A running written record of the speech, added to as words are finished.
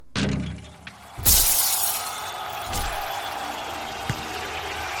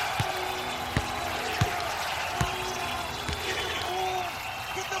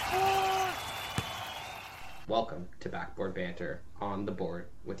Banter on the board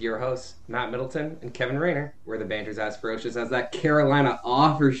with your hosts, Matt Middleton and Kevin Rayner, where the banter's as ferocious as that Carolina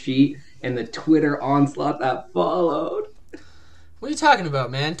offer sheet and the Twitter onslaught that followed. What are you talking about,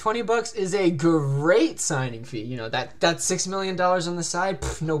 man? $20 is a great signing fee. You know, that $6 million on the side,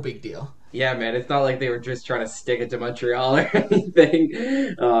 no big deal. Yeah, man, it's not like they were just trying to stick it to Montreal or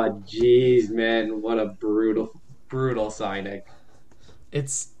anything. Oh, jeez, man, what a brutal signing.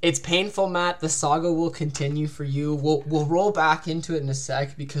 It's painful, Matt. The saga will continue for you. We'll roll back into it in a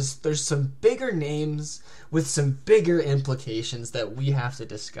sec because there's some bigger names with some bigger implications that we have to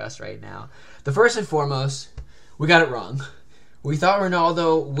discuss right now. The first and foremost, we got it wrong. We thought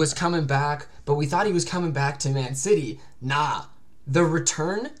Ronaldo was coming back, but we thought he was coming back to Man City. Nah. The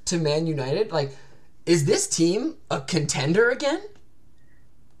return to Man United, is this team a contender again?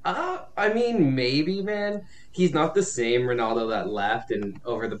 I mean, maybe, man. He's not the same Ronaldo that left and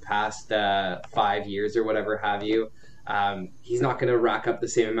over the past 5 years or whatever have you. He's not going to rack up the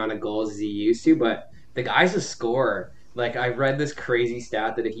same amount of goals as he used to, but the guy's a scorer. I read this crazy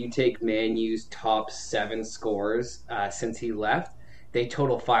stat that if you take Man U's top 7 scores since he left, they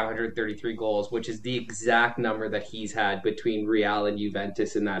total 533 goals, which is the exact number that he's had between Real and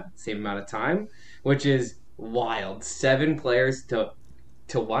Juventus in that same amount of time, which is wild. 7 players to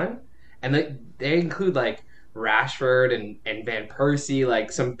 1, and they include Rashford and Van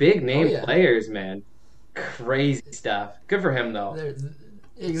Persie, some big name players, man. Crazy stuff. Good for him though.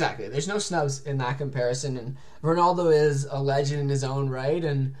 Exactly. There's no snubs in that comparison, and Ronaldo is a legend in his own right,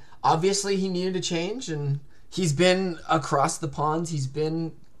 and obviously he needed a change, and he's been across the pond. He's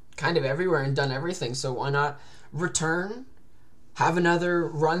been kind of everywhere and done everything, so why not return, have another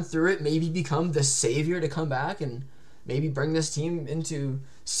run through it, maybe become the savior to come back and maybe bring this team into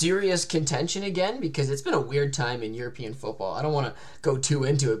serious contention again, because it's been a weird time in European football. I don't want to go too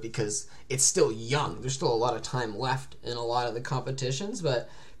into it because it's still young. There's still a lot of time left in a lot of the competitions, but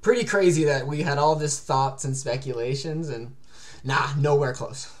pretty crazy that we had all this thoughts and speculations and nowhere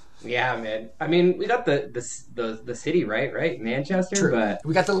close. Yeah, man. I mean, we got the city right, Manchester. True. But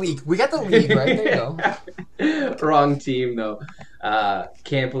we got the league. We got the league right. There you go. Wrong team though.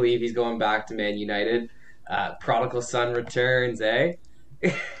 Can't believe he's going back to Man United. Prodigal son returns, eh?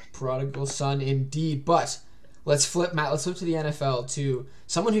 Prodigal son indeed. But let's flip, Matt. Let's flip to the NFL to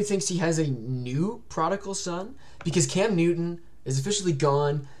someone who thinks he has a new prodigal son, because Cam Newton is officially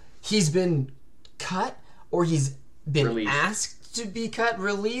gone. He's been cut, or he's been asked to be cut,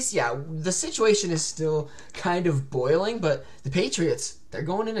 released. Yeah, the situation is still kind of boiling, but the Patriots, they're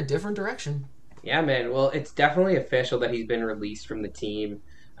going in a different direction. Yeah, man. Well, it's definitely official that he's been released from the team.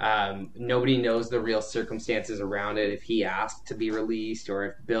 Nobody knows the real circumstances around it, if he asked to be released or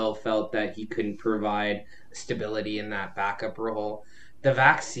if Bill felt that he couldn't provide stability in that backup role. The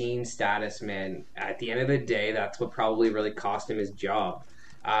vaccine status, man, at the end of the day, that's what probably really cost him his job.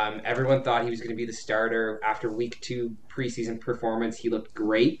 Everyone thought he was going to be the starter. After week 2 preseason performance, he looked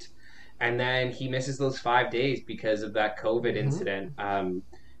great. And then he misses those 5 days because of that COVID incident.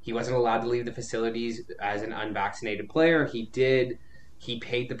 He wasn't allowed to leave the facilities as an unvaccinated player. He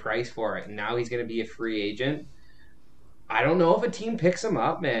paid the price for it. And now he's going to be a free agent. I don't know if a team picks him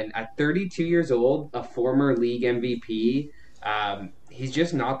up, man. At 32 years old, a former league MVP, he's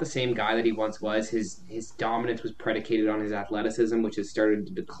just not the same guy that he once was. His dominance was predicated on his athleticism, which has started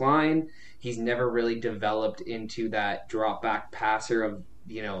to decline. He's never really developed into that drop back passer of,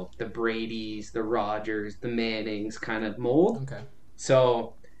 the Bradys, the Rodgers, the Mannings kind of mold. Okay.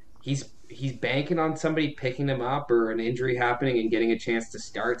 So he's banking on somebody picking him up or an injury happening and getting a chance to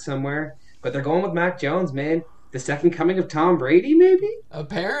start somewhere. But they're going with Mac Jones, man. The second coming of Tom Brady, maybe?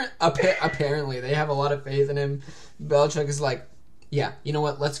 Apparently. They have a lot of faith in him. Belichick is like, yeah, you know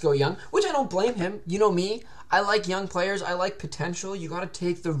what? Let's go young. Which I don't blame him. You know me. I like young players. I like potential. You got to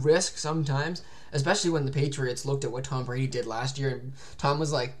take the risk sometimes, especially when the Patriots looked at what Tom Brady did last year. And Tom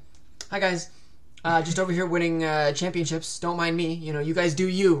was like, hi, guys. Just over here winning championships. Don't mind me. You guys do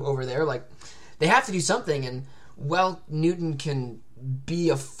you over there. They have to do something. And, Newton can be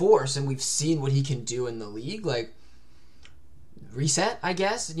a force, and we've seen what he can do in the league. Reset, I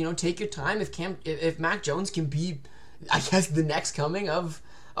guess. Take your time. If Mac Jones can be, I guess, the next coming of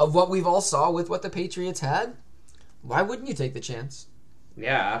what we've all saw with what the Patriots had, why wouldn't you take the chance?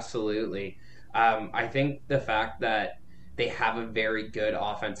 Yeah, absolutely. I think the fact that they have a very good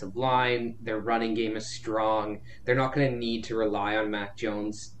offensive line, their running game is strong. They're not going to need to rely on Mac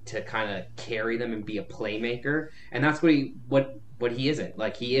Jones to kind of carry them and be a playmaker, and that's what he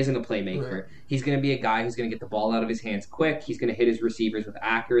isn't. He isn't a playmaker. Right. He's going to be a guy who's going to get the ball out of his hands quick. He's going to hit his receivers with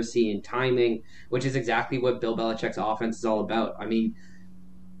accuracy and timing, which is exactly what Bill Belichick's offense is all about. I mean,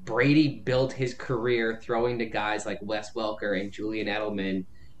 Brady built his career throwing to guys like Wes Welker and Julian Edelman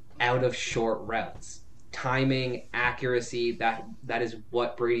out of short routes. Timing, accuracy, that is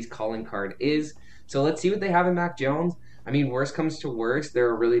what Brady's calling card is. So let's see what they have in Mac Jones. I mean, worst comes to worst,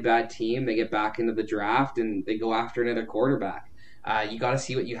 they're a really bad team. They get back into the draft and they go after another quarterback. You got to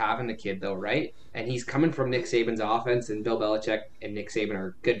see what you have in the kid, though, right? And he's coming from Nick Saban's offense, and Bill Belichick and Nick Saban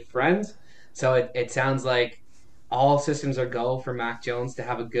are good friends. So it sounds like all systems are go for Mac Jones to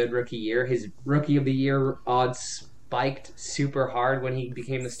have a good rookie year. His rookie of the year odds spiked super hard when he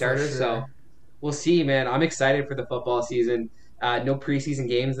became the starter. Sure. So we'll see, man. I'm excited for the football season. No preseason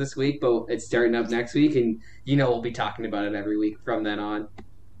games this week, but it's starting up next week, and we'll be talking about it every week from then on.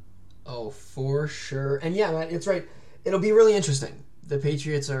 Oh, for sure. And yeah, man, it's right. It'll be really interesting. The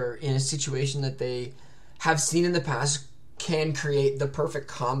Patriots are in a situation that they have seen in the past can create the perfect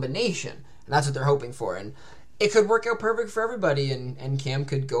combination, and that's what they're hoping for. And it could work out perfect for everybody, and Cam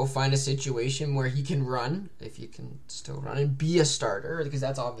could go find a situation where he can run, if he can still run, and be a starter, because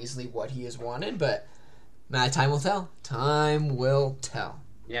that's obviously what he has wanted, but time will tell. Time will tell.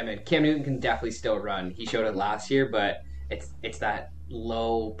 Yeah, man. Cam Newton can definitely still run. He showed it last year, but it's that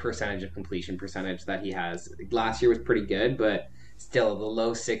low percentage of completion percentage that he has. Last year was pretty good, but still the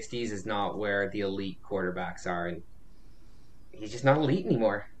low 60s is not where the elite quarterbacks are, and he's just not elite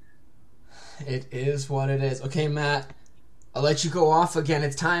anymore. It is what it is. Okay, Matt, I'll let you go off again.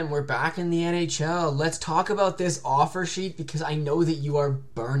 It's time. We're back in the NHL. Let's talk about this offer sheet because I know that you are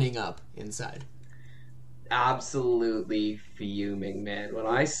burning up inside. Absolutely fuming, man. When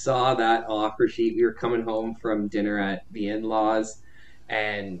I saw that offer sheet, we were coming home from dinner at the in-laws,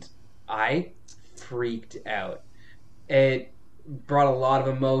 and I freaked out. It brought a lot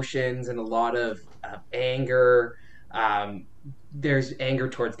of emotions and a lot of anger. There's anger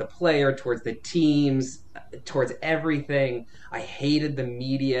towards the player, towards the teams, towards everything. I hated the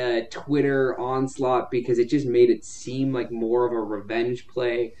media, Twitter onslaught, because it just made it seem like more of a revenge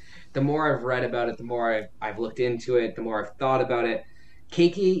play. The more I've read about it, the more I've looked into it, the more I've thought about it.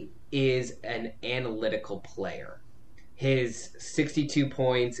 Keiki is an analytical player. His 62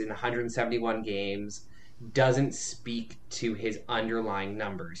 points in 171 games doesn't speak to his underlying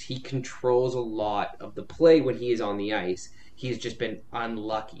numbers. He controls a lot of the play when he is on the ice. He's just been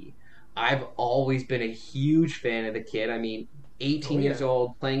unlucky. I've always been a huge fan of the kid. I mean, 18 years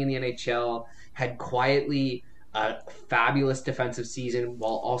old, playing in the NHL, had quietly a fabulous defensive season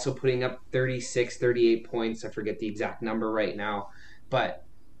while also putting up 36, 38 points. I forget the exact number right now. But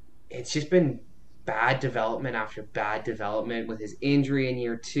it's just been bad development after bad development with his injury in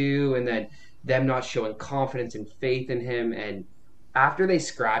year 2 and then them not showing confidence and faith in him. And after they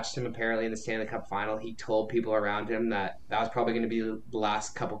scratched him apparently in the Stanley Cup final, he told people around him that was probably going to be the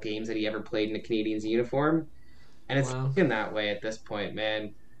last couple games that he ever played in a Canadiens uniform. And it's looking that way at this point,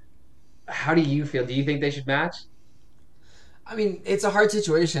 man. How do you feel? Do you think they should match? I mean, it's a hard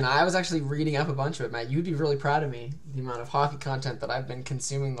situation. I was actually reading up a bunch of it, Matt. You'd be really proud of me, the amount of hockey content that I've been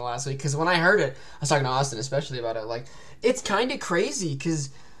consuming the last week. Because when I heard it, I was talking to Austin especially about it. Like, it's kind of crazy because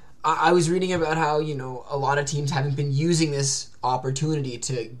I was reading about how, a lot of teams haven't been using this opportunity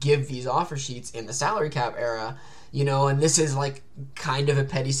to give these offer sheets in the salary cap era, and this is like kind of a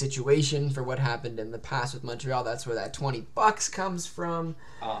petty situation for what happened in the past with Montreal. That's where that $20 comes from.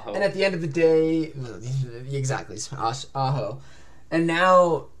 Aho. And at the end of the day, exactly, aho. And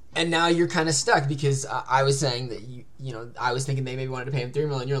now you're kind of stuck because I was saying that I was thinking they maybe wanted to pay him $3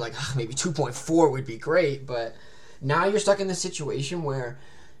 million. You're like, maybe 2.4 would be great, but now you're stuck in this situation where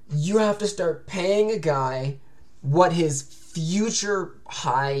you have to start paying a guy what his future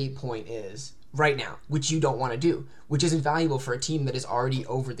high point is right now, which you don't want to do, which isn't valuable for a team that is already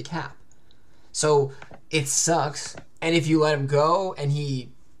over the cap. So it sucks. And if you let him go and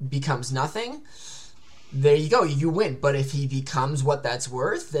he becomes nothing, there you go, you win. But if he becomes what that's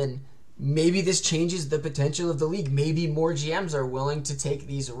worth, then maybe this changes the potential of the league. Maybe more GMs are willing to take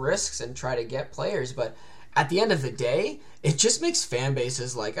these risks and try to get players. But at the end of the day, it just makes fan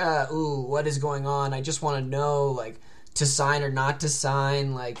bases like, what is going on? I just want to know, like, to sign or not to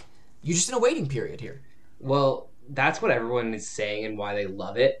sign. Like, you're just in a waiting period here. Well, that's what everyone is saying and why they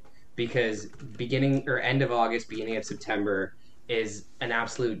love it, because beginning or end of August, beginning of September is an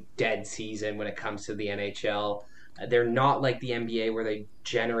absolute dead season when it comes to the NHL. They're not like the NBA where they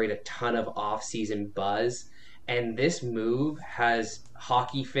generate a ton of off-season buzz. And this move has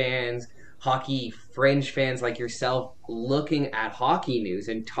hockey fans, hockey fringe fans like yourself looking at hockey news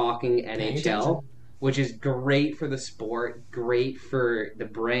and talking NHL, which is great for the sport, great for the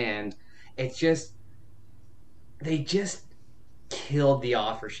brand. It's just, killed the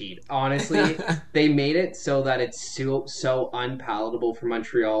offer sheet. Honestly, they made it so that it's so unpalatable for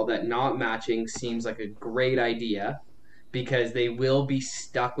Montreal that not matching seems like a great idea because they will be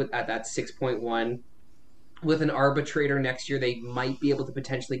stuck with at that 6.1. With an arbitrator next year, they might be able to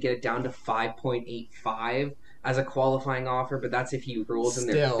potentially get it down to 5.85 as a qualifying offer, but that's if he rules in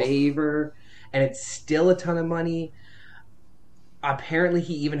their Still. favor, and it's still a ton of money. Apparently,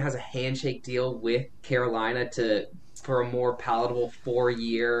 he even has a handshake deal with Carolina to for a more palatable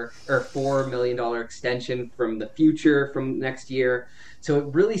 4-year or $4 million extension from the future from next year. So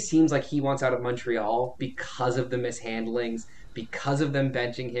it really seems like he wants out of Montreal because of the mishandlings, because of them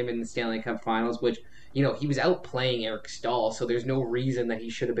benching him in the Stanley Cup Finals, which he was out playing Eric Stahl, so there's no reason that he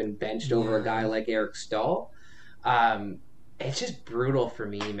should have been benched over a guy like Eric Stahl. It's just brutal for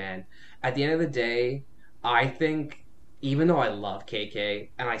me, man. At the end of the day, I think even though I love KK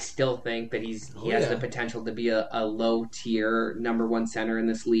and I still think that he has the potential to be a low tier number one center in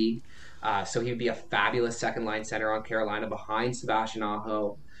this league. So he would be a fabulous second line center on Carolina behind Sebastian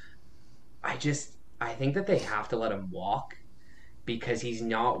Aho. I think that they have to let him walk because he's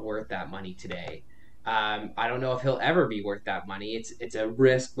not worth that money today. I don't know if he'll ever be worth that money. It's a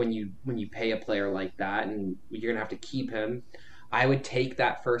risk when you pay a player like that, and you're gonna have to keep him. I would take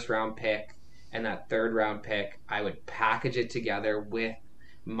that first round pick and that third round pick. I would package it together with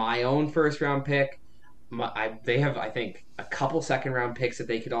my own first round pick. They have, I think, a couple second round picks that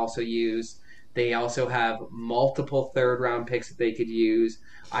they could also use. They also have multiple third round picks that they could use.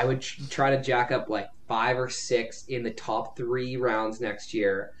 I would try to jack up like 5 or 6 in the top 3 rounds next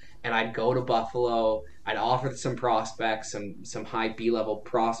year, and I'd go to Buffalo. I'd offer some prospects, some high B-level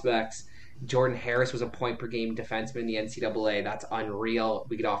prospects. Jordan Harris was a point per game defenseman in the NCAA. That's unreal.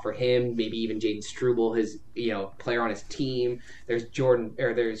 We could offer him, maybe even Jaden Struble, his player on his team. There's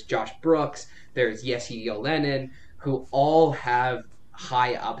Josh Brooks. There's Jesse Yolenen, who all have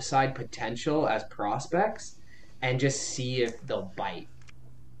high upside potential as prospects, and just see if they'll bite.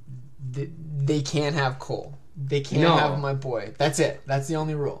 They can't have Cole. They can't have my boy. That's it. That's the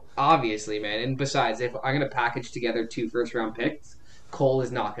only rule. Obviously, man. And besides, if I'm going to package together 2 first-round picks, Cole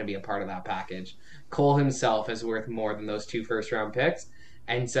is not going to be a part of that package. Cole himself is worth more than those 2 first-round picks.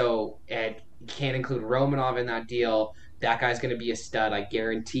 And so it can't include Romanov in that deal. That guy's going to be a stud. I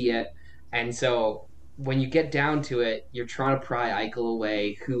guarantee it. And so when you get down to it, you're trying to pry Eichel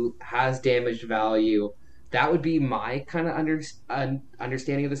away, who has damaged value. That would be my kind of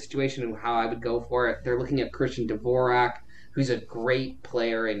understanding of the situation and how I would go for it. They're looking at Christian Dvorak, who's a great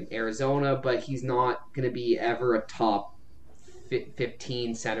player in Arizona, but he's not going to be ever a top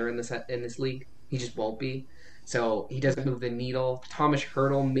 15 center in this league. He just won't be. So he doesn't move the needle. Thomas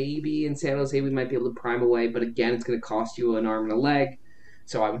Hertl, maybe in San Jose, we might be able to prime away, but again, it's going to cost you an arm and a leg.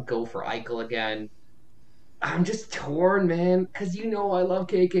 So I would go for Eichel again. I'm just torn, man, because I love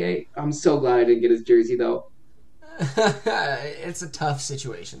KK. I'm so glad I didn't get his jersey, though. It's a tough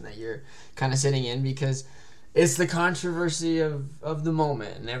situation that you're kind of sitting in because it's the controversy of the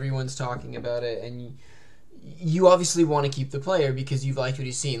moment, and everyone's talking about it, and you obviously want to keep the player because you've liked what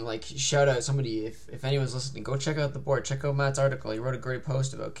you've seen. Like, shout out somebody, if anyone's listening, go check out the board. Check out Matt's article. He wrote a great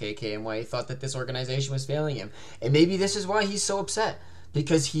post about KK and why he thought that this organization was failing him. And maybe this is why he's so upset,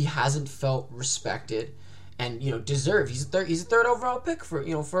 because he hasn't felt respected and deserved. He's a third overall pick for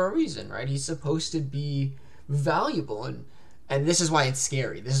a reason, right? He's supposed to be valuable, and this is why it's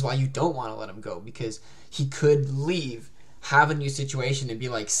scary. This is why you don't want to let him go, because he could leave, have a new situation, and be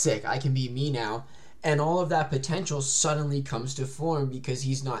like, sick, I can be me now, and all of that potential suddenly comes to form because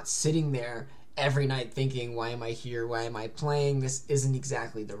he's not sitting there every night thinking, why am I here? Why am I playing? This isn't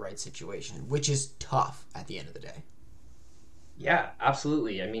exactly the right situation, which is tough at the end of the day. Yeah,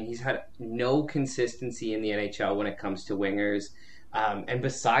 absolutely. I mean, he's had no consistency in the NHL when it comes to wingers. And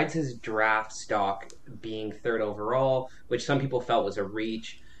besides his draft stock being third overall, which some people felt was a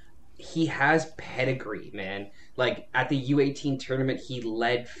reach, he has pedigree, man. Like, at the U18 tournament, he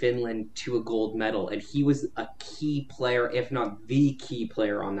led Finland to a gold medal, and he was a key player, if not the key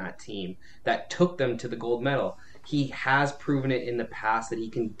player on that team that took them to the gold medal. He has proven it in the past that he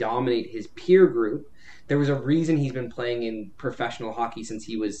can dominate his peer group. There was a reason he's been playing in professional hockey since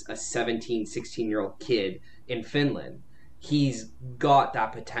he was a 17, 16-year-old kid in Finland. He's got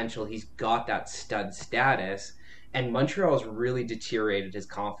that potential. He's got that stud status. And Montreal's really deteriorated his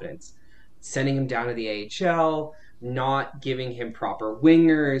confidence. Sending him down to the AHL, not giving him proper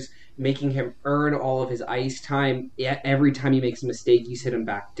wingers, making him earn all of his ice time. Every time he makes a mistake, you sit him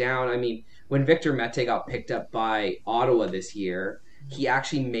back down. I mean, when Victor Mete got picked up by Ottawa this year, he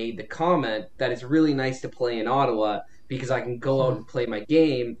actually made the comment that it's really nice to play in Ottawa because I can go out and play my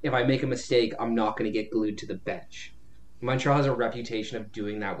game. If I make a mistake, I'm not going to get glued to the bench. Montreal has a reputation of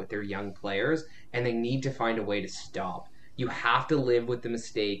doing that with their young players, and they need to find a way to stop. You have to live with the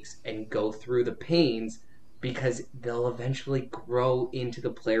mistakes and go through the pains because they'll eventually grow into the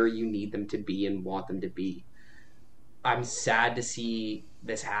player you need them to be and want them to be. I'm sad to see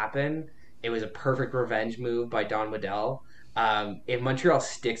this happen. It was a perfect revenge move by Don Waddell. If Montreal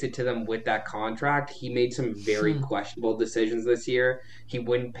sticks it to them with that contract, he made some very questionable decisions this year. He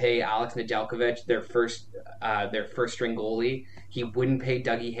wouldn't pay Alex Nedeljkovic, their first string goalie. He wouldn't pay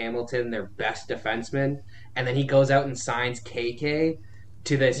Dougie Hamilton, their best defenseman, and then he goes out and signs KK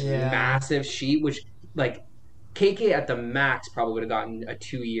to this massive sheet, which like KK at the max probably would have gotten a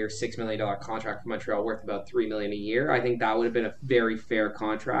 2-year, $6 million contract for Montreal worth about $3 million a year. I think that would have been a very fair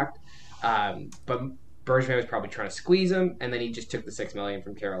contract. But Bergevin was probably trying to squeeze him, and then he just took the $6 million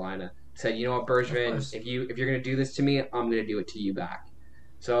from Carolina. Said, you know what, Bergevin, if you're going to do this to me, I'm going to do it to you back.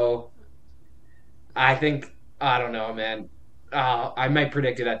 So I think, I don't know, man. I might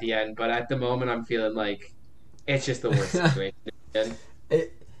predict it at the end, but at the moment I'm feeling like it's just the worst situation.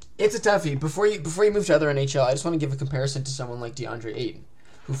 It's a toughie. Before you move to other NHL, I just want to give a comparison to someone like DeAndre Ayton,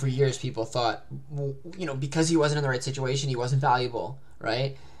 who for years people thought, well, because he wasn't in the right situation, he wasn't valuable,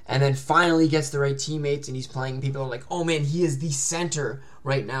 right? And then finally gets the right teammates and he's playing. People are like, oh man, he is the center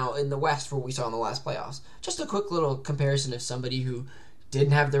right now in the West for what we saw in the last playoffs. Just a quick little comparison of somebody who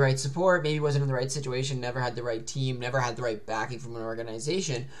didn't have the right support, maybe wasn't in the right situation, never had the right team, never had the right backing from an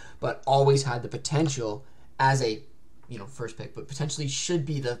organization, but always had the potential as a first pick, but potentially should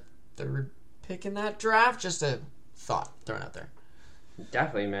be the third pick in that draft. Just a thought thrown out there.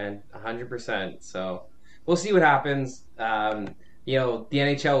 Definitely, man. 100%. So we'll see what happens. The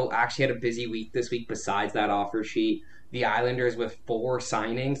NHL actually had a busy week this week besides that offer sheet. The Islanders with 4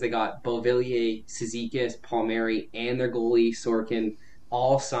 signings. They got Beauvillier, Cizikas, Palmieri, and their goalie, Sorkin,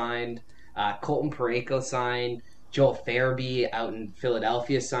 all signed. Colton Parayko signed. Joel Farabee out in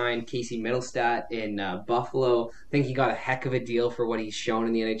Philadelphia signed. Casey Middlestat in Buffalo. I think he got a heck of a deal for what he's shown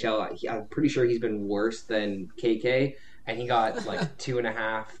in the NHL. I'm pretty sure he's been worse than KK, and he got like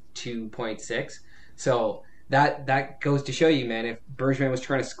 2.5, 2.6. So that goes to show you, man, if Bergevin was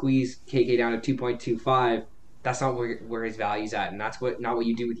trying to squeeze KK down to 2.25, that's not where his value's at, and that's not what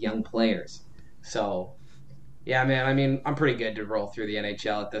you do with young players. So, yeah, man, I mean, I'm pretty good to roll through the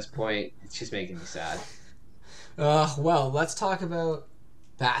NHL at this point. It's just making me sad. Well, let's talk about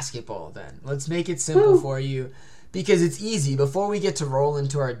basketball then. Let's make it simple for you because it's easy. Before we get to roll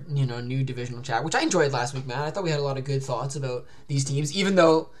into our new divisional chat, which I enjoyed last week, man. I thought we had a lot of good thoughts about these teams, even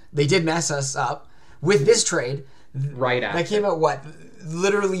though they did mess us up with this trade. Right after. That came out,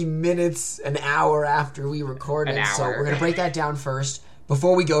 literally minutes, an hour after we recorded. So we're going to break that down first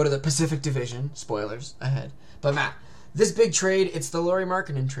before we go to the Pacific Division. Spoilers ahead. But Matt, this big trade, it's the Lauri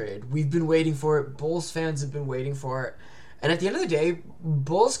Markkanen trade. We've been waiting for it. Bulls fans have been waiting for it. And at the end of the day,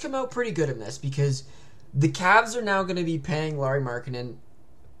 Bulls come out pretty good in this because the Cavs are now going to be paying Lauri Markkanen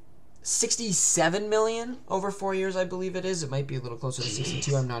 $67 million over 4 years, I believe it is. It might be a little closer to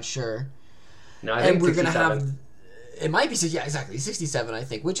 62, I'm not sure. No, I think and we're 67. Going to have... It might be, yeah, exactly, 67, I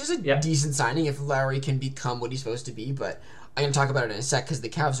think, which is a decent signing if Lowry can become what he's supposed to be. But I'm going to talk about it in a sec because the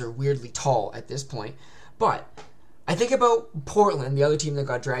Cavs are weirdly tall at this point. But I think about Portland, the other team that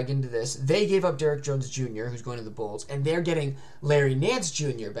got dragged into this. They gave up Derek Jones Jr., who's going to the Bulls, and they're getting Larry Nance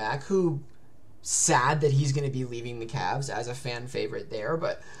Jr. back, who, sad that he's going to be leaving the Cavs as a fan favorite there.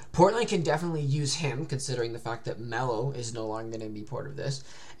 But Portland can definitely use him, considering the fact that Melo is no longer going to be part of this.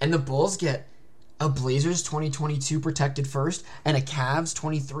 And the Bulls get a Blazers 2022 protected first and a Cavs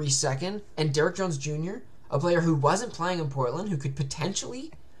 23 second, and Derek Jones Jr., a player who wasn't playing in Portland, who could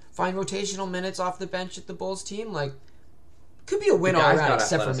potentially find rotational minutes off the bench at the Bulls team. Could be a win all around,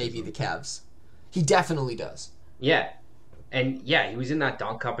 except for maybe the Cavs. He definitely does. Yeah. And yeah, he was in that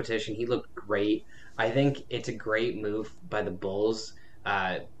dunk competition. He looked great. I think it's a great move by the Bulls.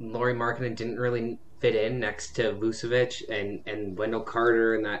 Lauri Markkanen didn't really fit in next to Vucevic and Wendell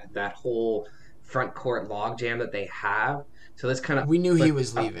Carter and that whole front court logjam that they have. So this kind of... We knew he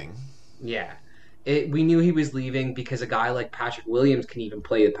was leaving. Yeah. We knew he was leaving because a guy like Patrick Williams can even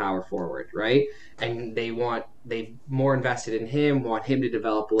play the power forward, right? And they've more invested in him, want him to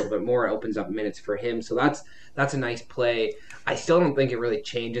develop a little bit more. It opens up minutes for him. So that's a nice play. I still don't think it really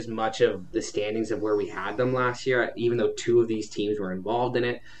changes much of the standings of where we had them last year, even though 2 of these teams were involved in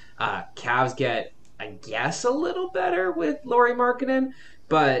it. Cavs get, I guess, a little better with Lauri Markkanen,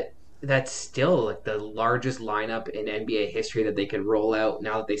 but that's still the largest lineup in NBA history that they could roll out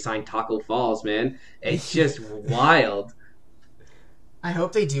now that they signed Taco Falls, man. It's just wild. I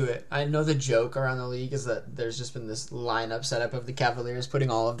hope they do it. I know the joke around the league is that there's just been this lineup setup of the Cavaliers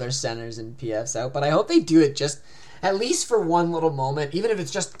putting all of their centers and PFs out, but I hope they do it just at least for one little moment, even if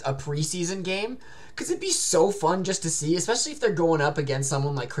it's just a preseason game, because it'd be so fun just to see, especially if they're going up against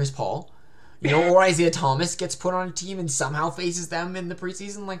someone like Chris Paul, or Isaiah Thomas gets put on a team and somehow faces them in the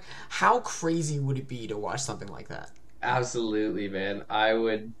preseason. Like, how crazy would it be to watch something like that? Absolutely, man. I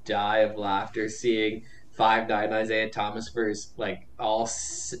would die of laughter seeing 5'9" Isaiah Thomas versus like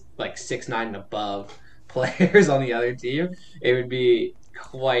like 6'9" and above players on the other team. It would be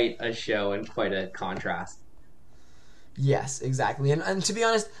quite a show and quite a contrast. Yes, exactly. And to be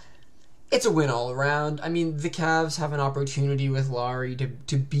honest, it's a win all around. I mean, the Cavs have an opportunity with Lowry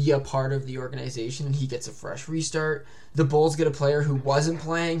to be a part of the organization, and he gets a fresh restart. The Bulls get a player who wasn't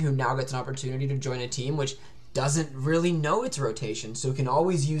playing, who now gets an opportunity to join a team which doesn't really know its rotation, so can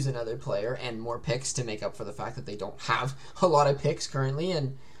always use another player and more picks to make up for the fact that they don't have a lot of picks currently.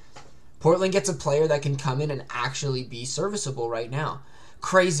 And Portland gets a player that can come in and actually be serviceable right now.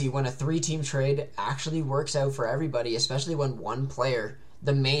 Crazy when a 3-team trade actually works out for everybody, especially when one player,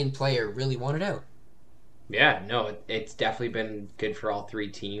 the main player, really wanted out. Yeah, no, it's definitely been good for all three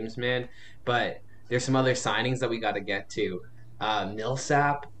teams, man. But there's some other signings that we got to get to.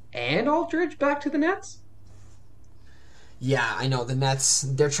 Millsap and Aldridge back to the Nets. Yeah, I know the Nets.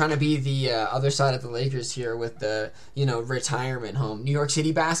 They're trying to be the other side of the Lakers here with the retirement home, New York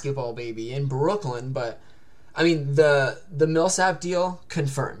City basketball, baby, in Brooklyn. But I mean the Millsap deal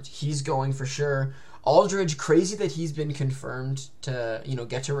confirmed. He's going for sure. Aldridge, crazy that he's been confirmed to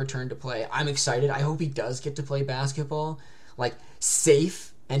get to return to play. I'm excited. I hope he does get to play basketball, like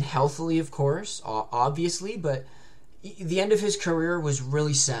safe and healthily, of course, obviously. But the end of his career was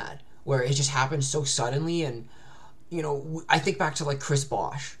really sad, where it just happened so suddenly. And I think back to like Chris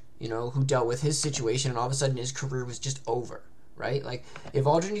Bosh, who dealt with his situation, and all of a sudden his career was just over, right? Like, if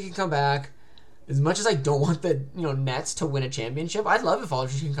Aldridge can come back, as much as I don't want the Nets to win a championship, I'd love if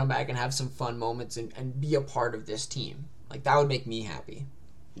Aldridge can come back and have some fun moments and be a part of this team. Like, that would make me happy.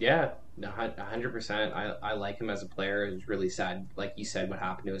 Yeah, 100%. I like him as a player. It was really sad, like you said, what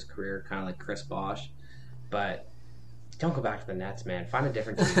happened to his career, kind of like Chris Bosh. But don't go back to the Nets, man. Find a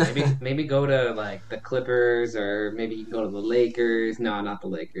different team. Maybe go to like the Clippers, or maybe you can go to the Lakers. No, not the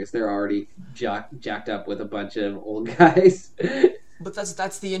Lakers. They're already jacked up with a bunch of old guys. But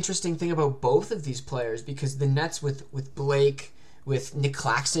that's the interesting thing about both of these players, because the Nets with Blake, with Nick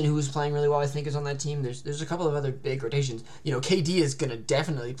Claxton, who was playing really well, I think, is on that team. There's a couple of other big rotations. KD is going to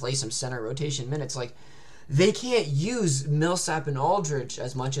definitely play some center rotation minutes. Like, they can't use Millsap and Aldridge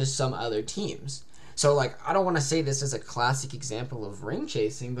as much as some other teams. So, like, I don't want to say this as a classic example of ring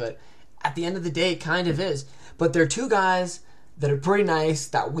chasing, but at the end of the day, it kind of is. But they're two guys that are pretty nice,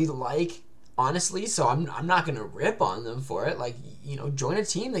 that we like, honestly, so I'm not going to rip on them for it. Like, join a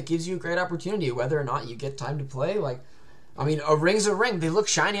team that gives you a great opportunity, whether or not you get time to play. Like, I mean, a ring's a ring. They look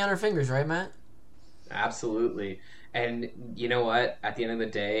shiny on our fingers, right, Matt? Absolutely. And you know what? At the end of the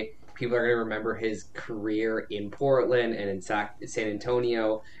day, people are going to remember his career in Portland and in San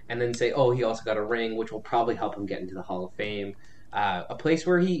Antonio, and then say, "Oh, he also got a ring," which will probably help him get into the Hall of Fame, a place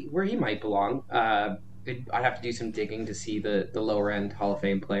where he might belong. I'd have to do some digging to see the lower end Hall of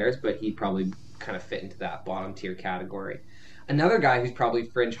Fame players, but he'd probably kind of fit into that bottom tier category. Another guy who's probably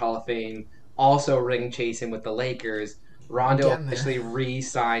fringe Hall of Fame, also ring chasing with the Lakers. Rondo officially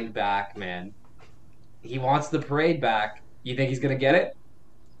re-signed back, man. He wants the parade back. You think he's going to get it?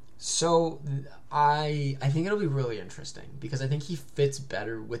 So I think it'll be really interesting, because I think he fits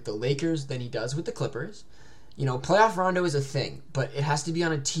better with the Lakers than he does with the Clippers. Playoff Rondo is a thing, but it has to be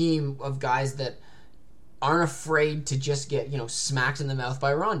on a team of guys that aren't afraid to just get, smacked in the mouth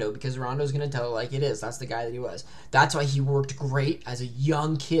by Rondo, because Rondo's going to tell it like it is. That's the guy that he was. That's why he worked great as a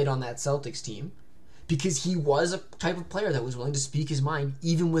young kid on that Celtics team, because he was a type of player that was willing to speak his mind,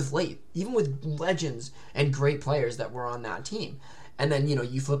 even with legends and great players that were on that team. And then,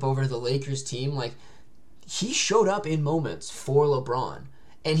 you flip over to the Lakers team, like, he showed up in moments for LeBron.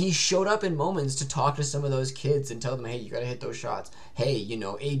 And he showed up in moments to talk to some of those kids and tell them, hey, you got to hit those shots. Hey,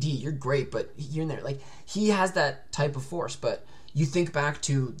 AD, you're great, but you're in there. Like, he has that type of force. But you think back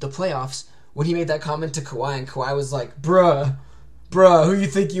to the playoffs when he made that comment to Kawhi, and Kawhi was like, bruh, who you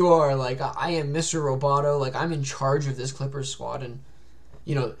think you are? Like, I am Mr. Roboto. Like, I'm in charge of this Clippers squad. And,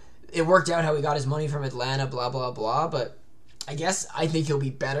 it worked out how he got his money from Atlanta, blah, blah, blah. But I think he'll be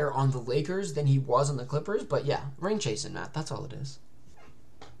better on the Lakers than he was on the Clippers. But yeah, ring chasing, Matt. That's all it is.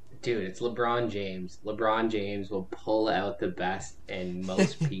 Dude, it's LeBron James. LeBron James will pull out the best in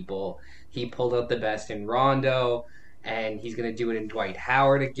most people. He pulled out the best in Rondo, and he's going to do it in Dwight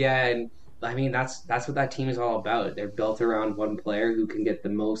Howard again. I mean, that's what that team is all about. They're built around one player who can get the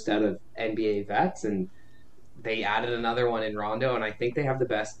most out of NBA vets, and they added another one in Rondo, and I think they have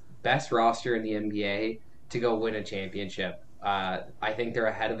the best roster in the NBA to go win a championship. I think they're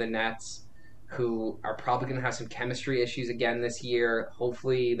ahead of the Nets, who are probably going to have some chemistry issues again this year.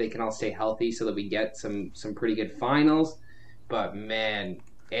 Hopefully, they can all stay healthy so that we get some pretty good finals. But man,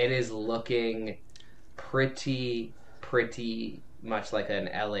 it is looking pretty much like an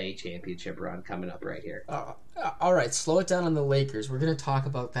LA championship run coming up right here. All right, slow it down on the Lakers. We're going to talk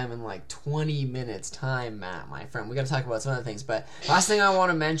about them in like 20 minutes time, Matt, my friend. We got to talk about some other things. But last thing I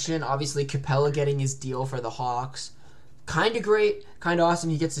want to mention, obviously, Capella getting his deal for the Hawks. Kind of great, kind of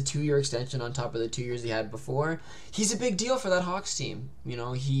awesome. He gets a 2-year extension on top of the 2 years he had before. He's a big deal for that Hawks team. You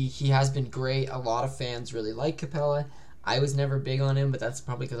know, he has been great. A lot of fans really like Capella. I was never big on him, but that's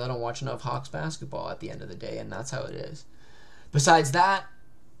probably because I don't watch enough Hawks basketball at the end of the day, and that's how it is. Besides that,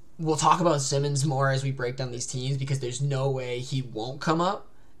 we'll talk about Simmons more as we break down these teams because there's no way he won't come up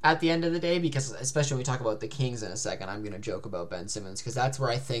at the end of the day, because especially when we talk about the Kings in a second, I'm going to joke about Ben Simmons because that's where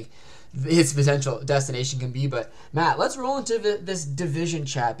I think his potential destination can be. But Matt, let's roll into this division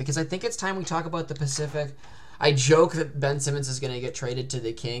chat because I think it's time we talk about the Pacific. I joke that Ben Simmons is going to get traded to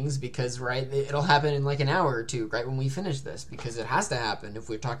the Kings because, right, it'll happen in like an hour or two, right, when we finish this, because it has to happen if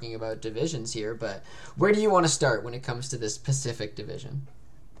we're talking about divisions here. But where do you want to start when it comes to this Pacific division?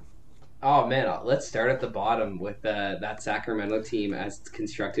 Oh man, let's start at the bottom with that Sacramento team as it's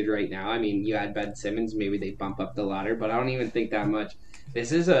constructed right now. I mean, you had Ben Simmons, maybe they bump up the ladder, but I don't even think that much.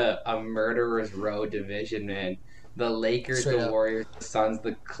 This is a murderer's row division, man. The Lakers, Straight the up. Warriors, the Suns,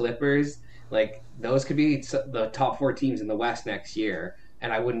 the Clippers, like those could be the top 4 teams in the West next year,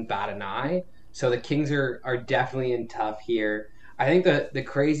 and I wouldn't bat an eye. So the Kings are definitely in tough here. I think the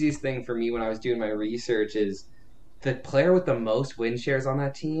craziest thing for me when I was doing my research is the player with the most win shares on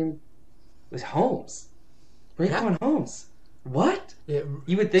that team was Holmes. Raekwon Holmes. What?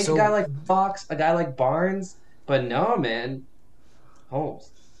 You would think a guy like Fox, a guy like Barnes, but no, man.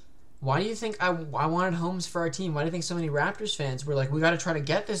 Holmes. Why do you think I wanted Holmes for our team? Why do you think so many Raptors fans were like, we got to try to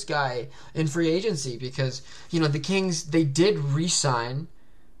get this guy in free agency? Because, you know, the Kings, they did re-sign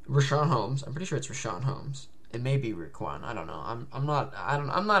Rashawn Holmes. I'm pretty sure it's Rashawn Holmes. It may be Raekwon. I don't know.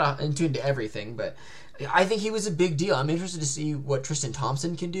 I'm not in tune to everything, but I think he was a big deal. I'm interested to see what Tristan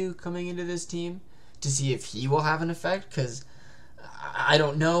Thompson can do coming into this team, to see if he will have an effect, because I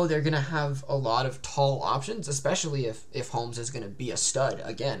don't know. They're going to have a lot of tall options, especially if Holmes is going to be a stud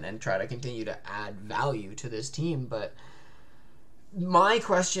again and try to continue to add value to this team. But my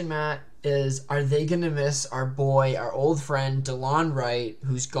question, Matt, is are they going to miss our boy, our old friend, DeLon Wright,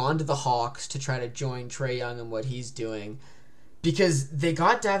 who's gone to the Hawks to try to join Trae Young and what he's doing? Because they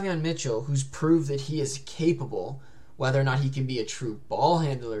got Davion Mitchell, who's proved that he is capable. Whether or not he can be a true ball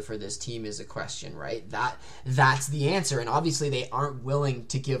handler for this team is a question, right? That's the answer. And obviously they aren't willing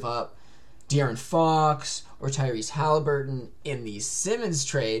to give up De'Aaron Fox or Tyrese Halliburton in these Simmons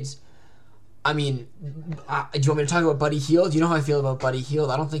trades. I mean, do you want me to talk about Buddy Hield? You know how I feel about Buddy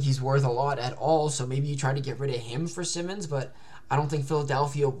Hield. I don't think he's worth a lot at all, so maybe you try to get rid of him for Simmons, but I don't think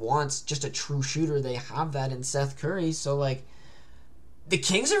Philadelphia wants just a true shooter. They have that in Seth Curry, so like, the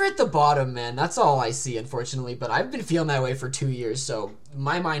Kings are at the bottom, man. That's all I see, unfortunately, but I've been feeling that way for 2 years, so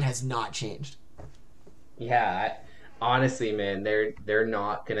my mind has not changed. Yeah, honestly, man, they're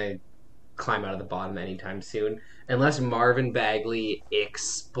not going to climb out of the bottom anytime soon unless Marvin Bagley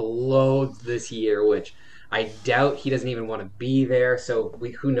explodes this year, which I doubt. He doesn't even want to be there. So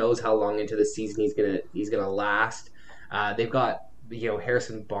who knows how long into the season he's gonna last. They've got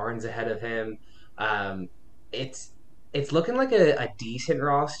Harrison Barnes ahead of him. It's looking like a decent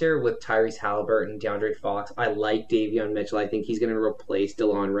roster with Tyrese Halliburton, DeAndre Fox. I like Davion Mitchell. I think he's going to replace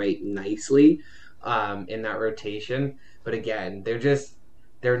DeLon Wright nicely in that rotation. But again,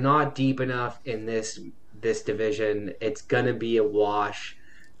 they're not deep enough in this division. It's going to be a wash.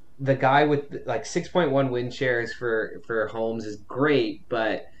 The guy with like 6.1 win shares for Holmes is great,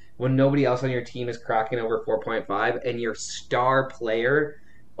 but when nobody else on your team is cracking over 4.5 and your star player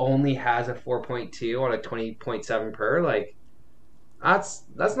only has a 4.2 on a 20.7 per, like that's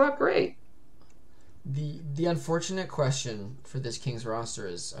not great. The unfortunate question for this Kings roster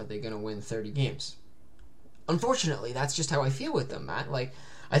is, are they going to win 30 games? Unfortunately, that's just how I feel with them, Matt. Like,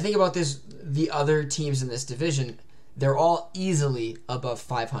 I think about the other teams in this division, they're all easily above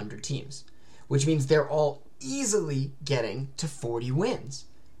 500 teams, which means they're all easily getting to 40 wins.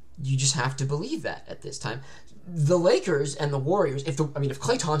 You just have to believe that at this time. The Lakers and the Warriors, if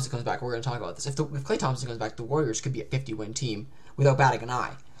Klay Thompson comes back, we're going to talk about this. If Klay Thompson comes back, the Warriors could be a 50-win team without batting an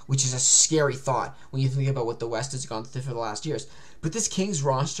eye, which is a scary thought when you think about what the West has gone through for the last years. But this Kings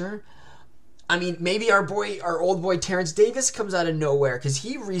roster, I mean, maybe our old boy Terrence Davis comes out of nowhere because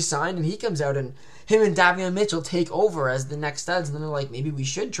he re-signed and he comes out and him and Davion Mitchell take over as the next studs, and then they're like, maybe we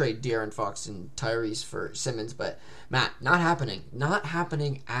should trade De'Aaron Fox and Tyrese for Simmons. But Matt, not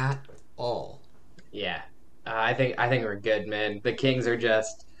happening at all. Yeah, I think we're good, man. The Kings are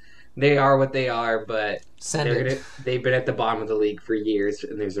just they are what they are, but they've been at the bottom of the league for years,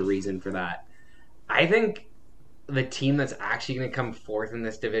 and there's a reason for that. I think the team that's actually going to come fourth in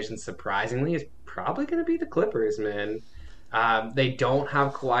this division, surprisingly, is probably going to be the Clippers, man. They don't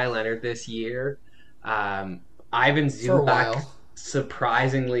have Kawhi Leonard this year. Ivan Zubac,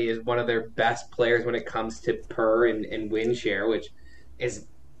 surprisingly, is one of their best players when it comes to per and win share, which is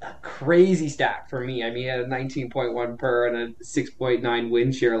a crazy stat for me. I mean, he had a 19.1 per and a 6.9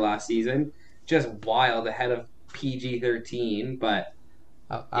 win share last season. Just wild, ahead of PG-13, but...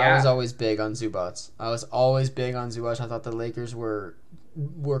 I was always big on Zubac. I thought the Lakers were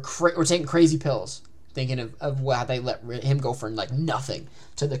taking crazy pills, thinking of how they let him go for like nothing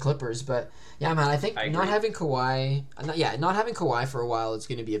to the Clippers. But yeah, man, I think not having Kawhi for a while is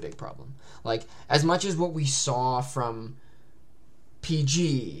going to be a big problem. Like as much as what we saw from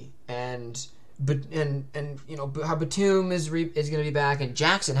PG and you know how Batum is going to be back, and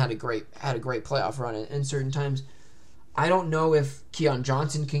Jackson had a great playoff run in certain times. I don't know if Keon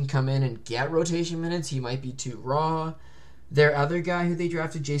Johnson can come in and get rotation minutes. He might be too raw. Their other guy who they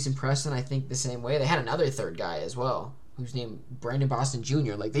drafted, Jason Preston, I think the same way. They had another third guy as well, who's named Brandon Boston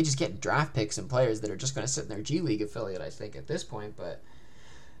Jr. Like, they just get draft picks and players that are just going to sit in their G League affiliate, I think, at this point. But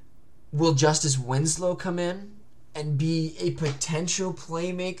will Justice Winslow come in and be a potential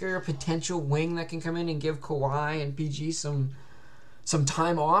playmaker, a potential wing that can come in and give Kawhi and PG some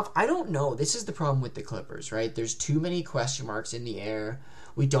time off? I don't know. This is the problem with the Clippers, right? There's too many question marks in the air.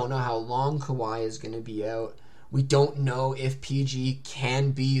 We don't know how long Kawhi is going to be out. We don't know if PG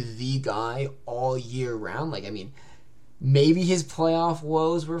can be the guy all year round. Like, I mean, maybe his playoff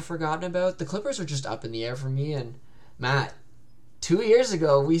woes were forgotten about. The Clippers are just up in the air for me. And Matt, 2 years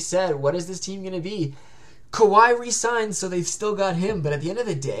ago, we said, what is this team going to be? Kawhi re-signed, so they've still got him. But at the end of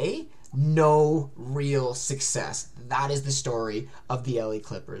the day, no real success. That is the story of the LA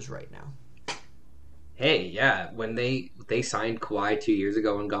Clippers right now. Hey, yeah, when they signed Kawhi 2 years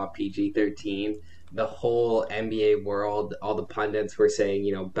ago and got PG-13, the whole NBA world, all the pundits were saying,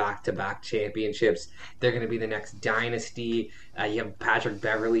 you know, back-to-back championships. They're going to be the next dynasty. You have Patrick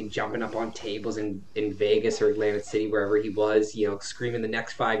Beverley jumping up on tables in Vegas or Atlantic City, wherever he was, you know, screaming the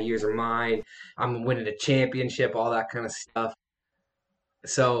next 5 years are mine. I'm winning a championship, all that kind of stuff.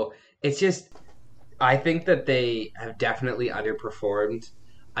 So it's just, I think that they have definitely underperformed.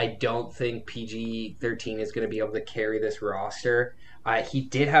 I don't think PG-13 is going to be able to carry this roster. He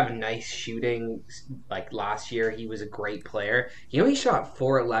did have nice shooting, like last year. He was a great player. He only shot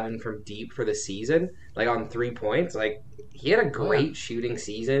 4-11 from deep for the season, like on 3 points. Like, he had a great shooting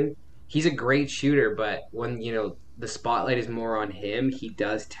season. He's a great shooter, but when, you know, the spotlight is more on him, he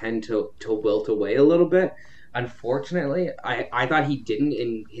does tend to wilt away a little bit. Unfortunately, I thought he didn't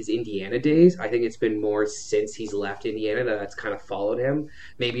in his Indiana days. I think it's been more since he's left Indiana that's kind of followed him.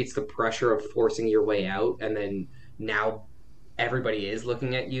 Maybe it's the pressure of forcing your way out, and then now everybody is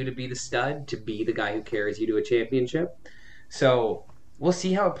looking at you to be the stud, to be the guy who carries you to a championship. So we'll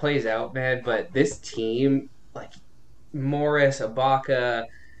see how it plays out, man. But this team, like Morris, Ibaka,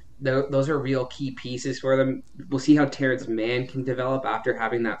 those are real key pieces for them. We'll see how Terrence Mann can develop after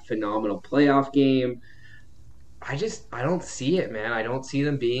having that phenomenal playoff game. I don't see it, man. I don't see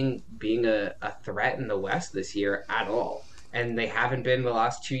them being a threat in the West this year at all. And they haven't been the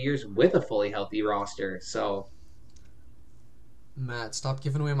last 2 years with a fully healthy roster. So, Matt, stop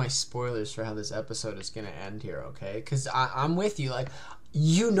giving away my spoilers for how this episode is going to end here, okay? Because I'm with you. Like,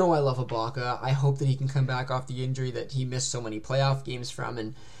 you know I love Ibaka. I hope that he can come back off the injury that he missed so many playoff games from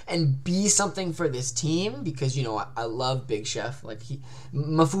and be something for this team, because, you know, I love Big Chef. Like,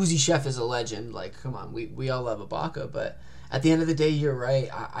 Mafuzi Chef is a legend. Like, come on, we all love Ibaka. But at the end of the day, you're right.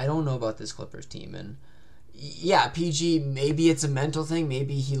 I don't know about this Clippers team. And, yeah, PG, maybe it's a mental thing.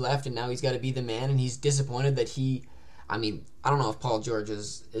 Maybe he left and now he's got to be the man, and he's disappointed that he... I mean, I don't know if Paul George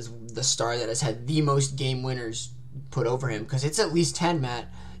is the star that has had the most game winners put over him, because it's at least 10, Matt.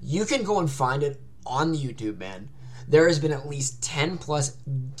 You can go and find it on the YouTube, man. There has been at least 10 plus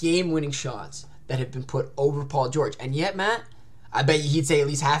game-winning shots that have been put over Paul George. And yet, Matt, I bet he'd say at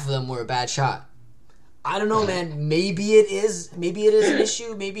least half of them were a bad shot. I don't know, man. Maybe it is an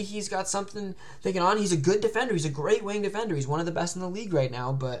issue. Maybe he's got something thinking on. He's a good defender. He's a great wing defender. He's one of the best in the league right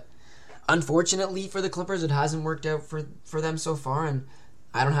now. But unfortunately for the Clippers, it hasn't worked out for them so far, and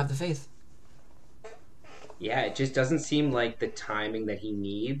I don't have the faith. Yeah, it just doesn't seem like the timing that he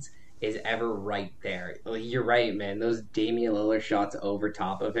needs is ever right there. Like, you're right, man. Those Damian Lillard shots over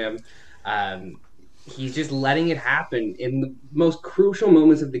top of him, um, he's just letting it happen in the most crucial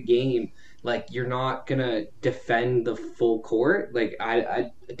moments of the game. Like, you're not gonna defend the full court. Like,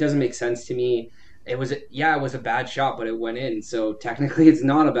 it doesn't make sense to me. It was a bad shot, but it went in. So technically, it's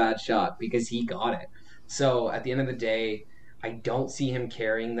not a bad shot because he got it. So at the end of the day, I don't see him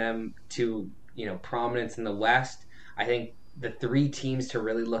carrying them to prominence in the West. I think the three teams to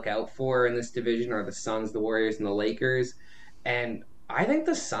really look out for in this division are the Suns, the Warriors, and the Lakers. And I think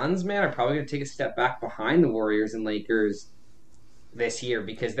the Suns, man, are probably going to take a step back behind the Warriors and Lakers this year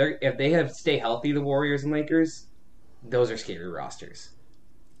because if they have stay healthy, the Warriors and Lakers, those are scary rosters.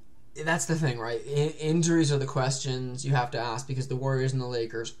 That's the thing, right? Injuries are the questions you have to ask because the Warriors and the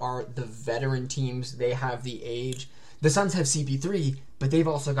Lakers are the veteran teams. They have the age. The Suns have CP3, but they've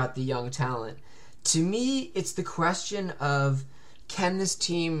also got the young talent. To me, it's the question of can this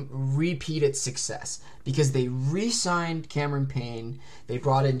team repeat its success? Because they re-signed Cameron Payne, they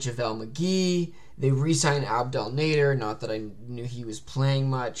brought in JaVale McGee, they re-signed Abdel Nader, not that I knew he was playing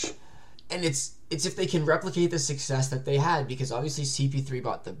much. And it's if they can replicate the success that they had, because obviously CP3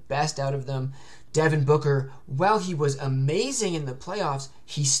 brought the best out of them. Devin Booker, while he was amazing in the playoffs,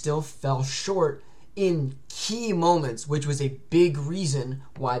 he still fell short in key moments, which was a big reason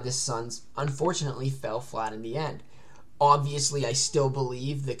why the Suns unfortunately fell flat in the end. Obviously, I still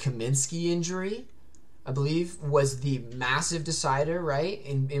believe the Kaminsky injury, I believe, was the massive decider, right?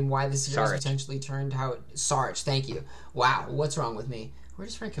 In why the series potentially turned how it... Sarge, thank you. Wow, what's wrong with me? Where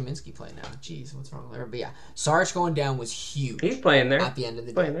does Frank Kaminsky play now? Jeez, what's wrong with her? But yeah, Sarge going down was huge. He's playing there. At the end of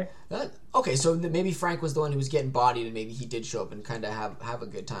the day. Okay, so maybe Frank was the one who was getting bodied and maybe he did show up and kind of have a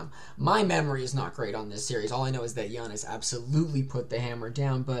good time. My memory is not great on this series. All I know is that Giannis absolutely put the hammer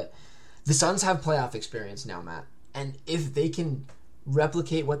down, but the Suns have playoff experience now, Matt. And if they can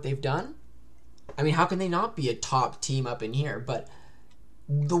replicate what they've done, I mean, how can they not be a top team up in here? But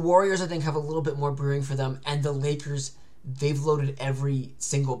the Warriors, I think, have a little bit more brewing for them, and the Lakers, they've loaded every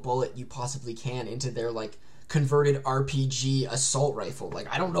single bullet you possibly can into their, like, converted RPG assault rifle. Like,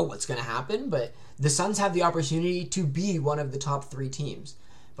 I don't know what's going to happen, but the Suns have the opportunity to be one of the top three teams.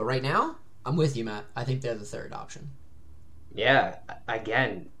 But right now, I'm with you, Matt. I think they're the third option. Yeah,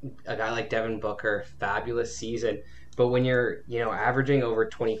 again, a guy like Devin Booker, fabulous season. But when you're, averaging over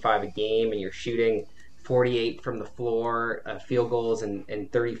 25 a game and you're shooting 48 from the floor, field goals,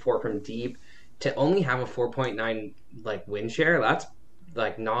 and 34 from deep, to only have a 4.9 win share, that's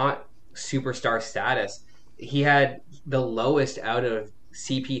not superstar status. He had the lowest out of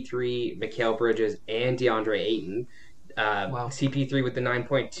CP3, Mikal Bridges, and DeAndre Ayton. Wow. CP3 with the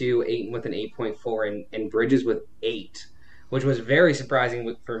 9.2, Ayton with an 8.4, and Bridges with 8, which was very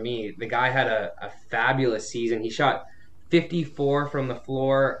surprising for me. The guy had a fabulous season. He shot 54 from the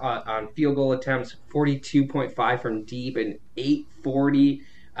floor on field goal attempts, 42.5 from deep, and 840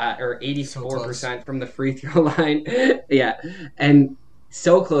 or 84% from the free throw line. Yeah, and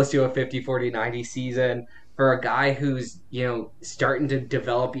so close to a 50-40-90 season for a guy who's starting to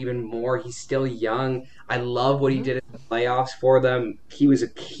develop even more. He's still young. I love what he did in the playoffs for them. He was a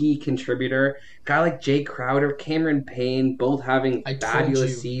key contributor. A guy like Jay Crowder, Cameron Payne, both having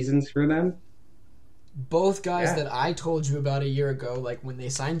fabulous seasons for them. Both guys that I told you about a year ago, like when they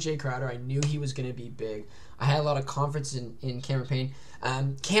signed Jay Crowder, I knew he was going to be big. I had a lot of confidence in Cameron Payne.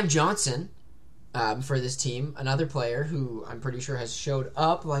 Cam Johnson, for this team, another player who I'm pretty sure has showed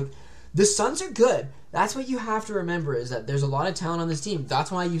up. Like, the Suns are good. That's what you have to remember, is that there's a lot of talent on this team. That's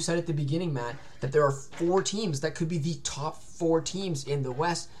why you said at the beginning, Matt, that there are 4 teams that could be the top 4 teams in the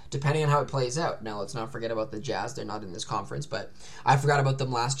West, depending on how it plays out. Now, let's not forget about the Jazz. They're not in this conference, but I forgot about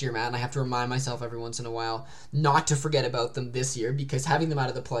them last year, Matt, and I have to remind myself every once in a while not to forget about them this year, because having them out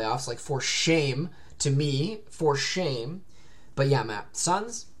of the playoffs, for shame to me, for shame. But yeah, Matt,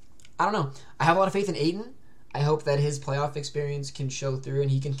 Suns, I don't know. I have a lot of faith in Ayton. I hope that his playoff experience can show through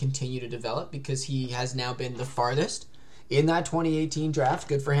and he can continue to develop, because he has now been the farthest in that 2018 draft.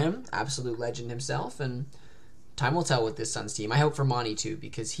 Good for him. Absolute legend himself. And time will tell with this Suns team. I hope for Monty too,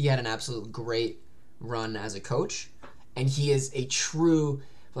 because he had an absolute great run as a coach. And he is a true,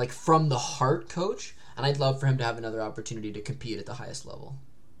 from the heart coach. And I'd love for him to have another opportunity to compete at the highest level.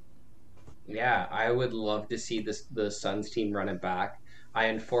 Yeah, I would love to see the Suns team run it back. I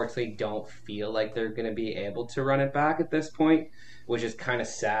unfortunately don't feel like they're going to be able to run it back at this point, which is kind of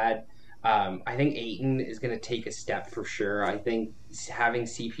sad. I think Ayton is going to take a step for sure. I think having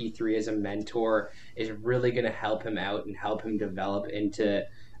CP3 as a mentor is really going to help him out and help him develop into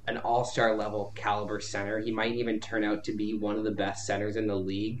an all-star level caliber center. He might even turn out to be one of the best centers in the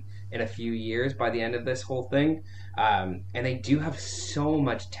league in a few years by the end of this whole thing. And they do have so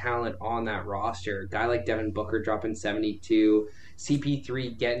much talent on that roster. A guy like Devin Booker dropping 72,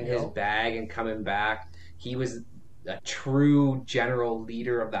 CP3 getting his bag and coming back. He was a true general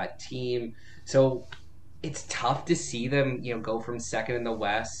leader of that team. So it's tough to see them, go from second in the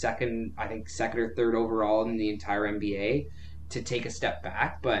West, second or third overall in the entire NBA, to take a step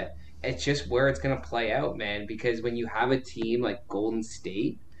back. But it's just where it's going to play out, man. Because when you have a team like Golden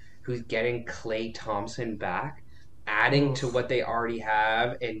State, who's getting Klay Thompson back, adding to what they already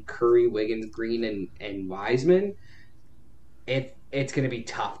have, and Curry, Wiggins, Green, and Wiseman, it's going to be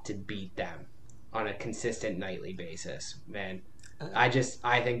tough to beat them on a consistent nightly basis, man. I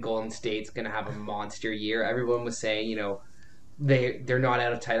think Golden State's going to have a monster year. Everyone was saying, they're not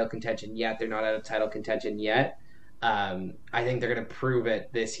out of title contention yet. I think they're going to prove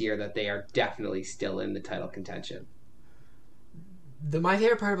it this year that they are definitely still in the title contention. My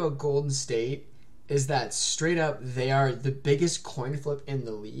favorite part about Golden State is that straight up they are the biggest coin flip in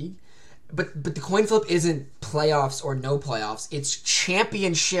the league. But the coin flip isn't playoffs or no playoffs. It's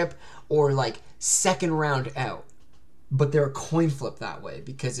championship or like second round out. But they're a coin flip that way,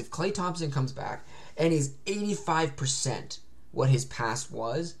 because if Klay Thompson comes back and he's 85% what his past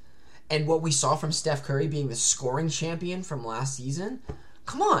was, and what we saw from Steph Curry being the scoring champion from last season,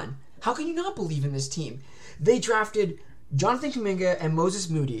 come on. How can you not believe in this team? They drafted Jonathan Kuminga and Moses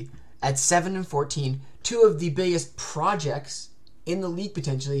Moody at 7 and 14, two of the biggest projects in the league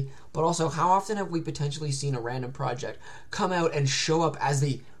potentially, but also how often have we potentially seen a random project come out and show up as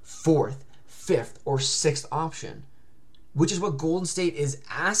the 4th, 5th, or 6th option? Which is what Golden State is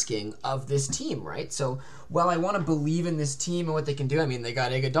asking of this team, right? So, while I want to believe in this team and what they can do, I mean, they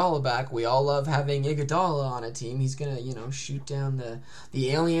got Iguodala back. We all love having Iguodala on a team. He's going to, shoot down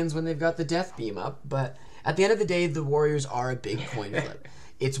the aliens when they've got the death beam up. But at the end of the day, the Warriors are a big coin flip.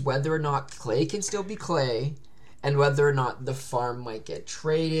 It's whether or not Klay can still be Klay, and whether or not the farm might get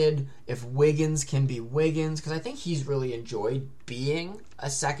traded, if Wiggins can be Wiggins, because I think he's really enjoyed being a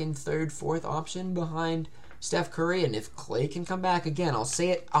second, third, fourth option behind Steph Curry. And if Klay can come back, again, I'll say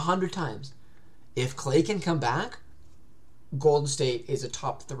it 100 times. If Klay can come back, Golden State is a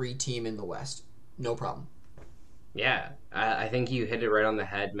top 3 team in the West. No problem. Yeah, I think you hit it right on the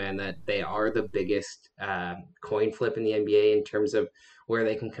head, man, that they are the biggest coin flip in the NBA in terms of where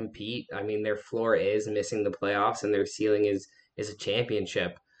they can compete. I mean, their floor is missing the playoffs, and their ceiling is a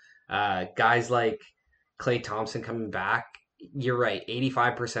championship. Guys like Klay Thompson coming back, you're right,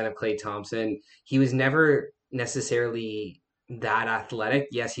 85% of Klay Thompson. He was never necessarily that athletic.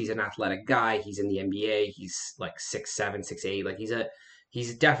 Yes, he's an athletic guy. He's in the NBA. He's like 6'7", 6'8". Like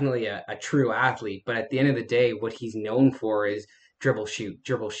he's definitely a true athlete. But at the end of the day, what he's known for is dribble, shoot,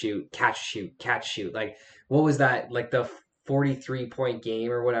 catch, shoot. Like, what was that? Like the 43-point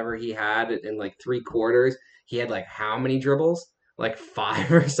game or whatever he had in like 3 quarters. He had like how many dribbles? Like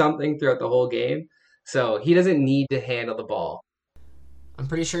 5 or something throughout the whole game. So he doesn't need to handle the ball. I'm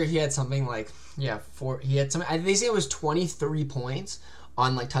pretty sure he had something like, he had some, they say it was 23 points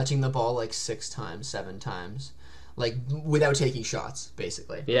on like touching the ball like 6 times, 7 times. Like, without taking shots,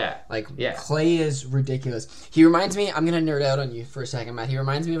 basically. Yeah. Klay is ridiculous. He reminds me, I'm going to nerd out on you for a second, Matt. He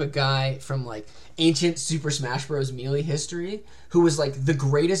reminds me of a guy from, like, ancient Super Smash Bros. Melee history who was, like, the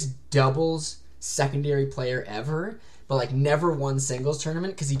greatest doubles secondary player ever, but, like, never won singles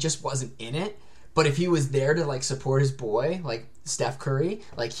tournament because he just wasn't in it. But if he was there to, like, support his boy, like Steph Curry,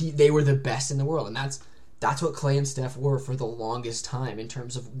 like, they were the best in the world. And that's what Klay and Steph were for the longest time in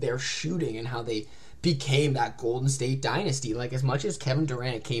terms of their shooting and how they became that Golden State dynasty. Like, as much as Kevin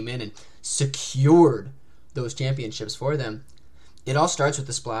Durant came in and secured those championships for them, it all starts with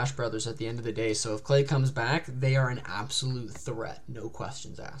the Splash Brothers at the end of the day. So if Klay comes back, they are an absolute threat, no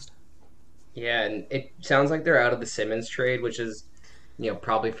questions asked. Yeah, and it sounds like they're out of the Simmons trade, which is,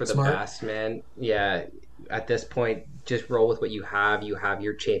 probably for the best, man. Yeah, at this point, just roll with what you have. You have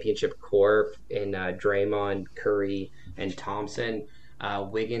your championship core in Draymond, Curry, and Thompson.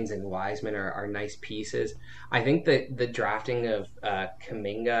 Wiggins and Wiseman are nice pieces. I think that the drafting of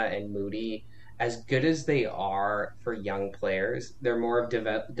Kuminga and Moody, as good as they are for young players, they're more of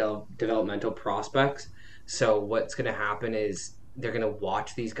developmental prospects. So what's going to happen is they're going to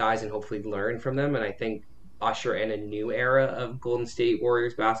watch these guys and hopefully learn from them. And I think usher in a new era of Golden State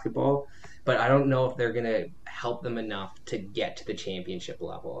Warriors basketball. But I don't know if they're going to help them enough to get to the championship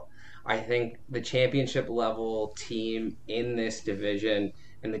level. I think the championship level team in this division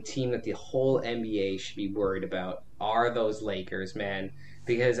and the team that the whole NBA should be worried about are those Lakers, man.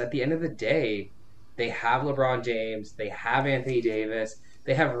 Because at the end of the day, they have LeBron James, they have Anthony Davis,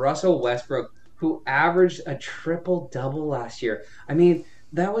 They have Russell Westbrook, who averaged a triple double last year. I mean,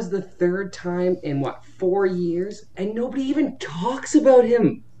 that was the third time in what, 4 years, and nobody even talks about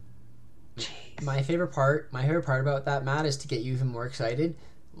him. Jeez. My favorite part about that, Matt, is to get you even more excited.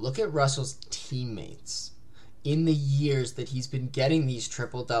 Look at Russell's teammates in the years that he's been getting these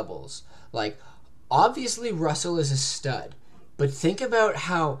triple doubles. Like, obviously Russell is a stud, but think about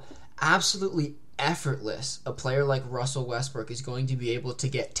how absolutely effortless a player like Russell Westbrook is going to be able to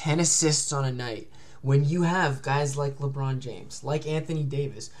get 10 assists on a night when you have guys like LeBron James, like Anthony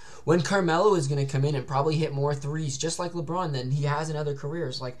Davis, when Carmelo is going to come in and probably hit more threes just like LeBron than he has in other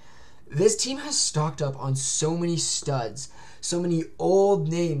careers. Like, this team has stocked up on so many studs, so many old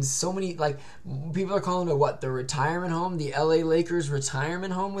names, so many, like, people are calling it what, the retirement home, the LA Lakers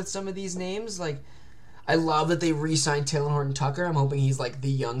retirement home with some of these names. Like, I love that they re-signed Taylor Horton Tucker. I'm hoping he's like the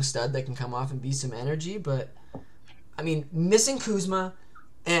young stud that can come off and be some energy. But I mean, missing Kuzma,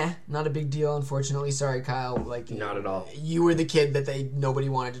 not a big deal. Unfortunately, sorry, Kyle. Like, Not at all. You were the kid that nobody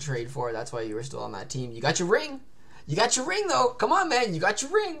wanted to trade for. That's why you were still on that team. You got your ring. You got your ring though. Come on, man. You got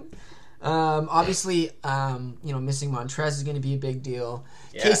your ring. Obviously, missing Montrez is going to be a big deal.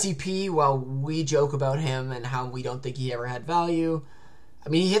 Yeah. KCP, while we joke about him and how we don't think he ever had value, I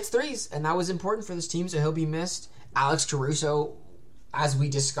mean, he hits threes, and that was important for this team, so he'll be missed. Alex Caruso, as we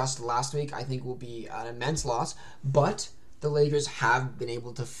discussed last week, I think will be an immense loss, but the Lakers have been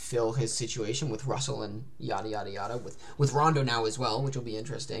able to fill his situation with Russell and yada, yada, yada, with Rondo now as well, which will be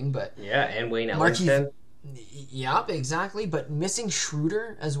interesting. But yeah, and Wayne Ellington. Yep, exactly, but missing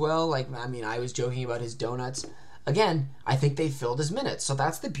Schroeder as well, like, I mean, I was joking about his donuts. Again, I think they filled his minutes, so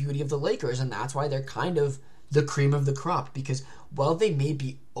that's the beauty of the Lakers, and that's why they're kind of the cream of the crop, because while they may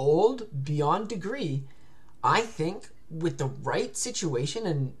be old beyond degree, I think with the right situation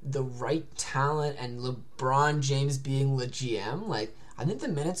and the right talent and LeBron James being the GM, like, I think the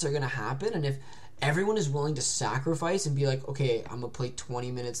minutes are going to happen, and if everyone is willing to sacrifice and be like, okay, I'm going to play 20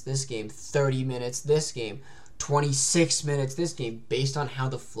 minutes this game, 30 minutes this game, 26 minutes this game, based on how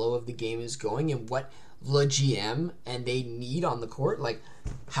the flow of the game is going and what the GM and they need on the court, like,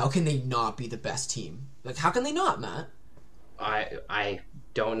 how can they not be the best team? Like, how can they not, Matt? I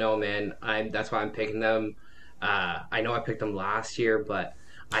don't know, man. That's why I'm picking them. I know I picked them last year, but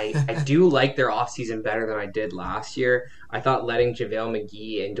I do like their offseason better than I did last year. I thought letting JaVale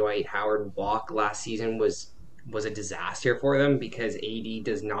McGee and Dwight Howard walk last season was a disaster for them because AD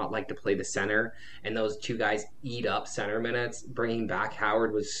does not like to play the center, and those two guys eat up center minutes. Bringing back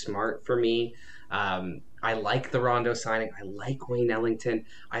Howard was smart for me. I like the Rondo signing. I like Wayne Ellington.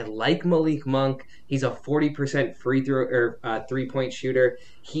 I like Malik Monk. He's a 40% free throw or 3-point shooter.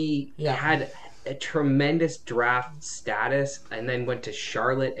 He had a tremendous draft status and then went to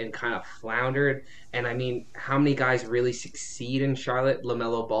Charlotte and kind of floundered. And I mean, how many guys really succeed in Charlotte?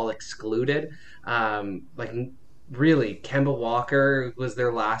 LaMelo Ball excluded. Really, Kemba Walker was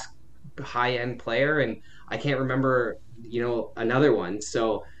their last high-end player, and I can't remember, another one.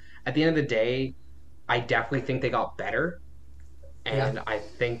 So at the end of the day, I definitely think they got better, and I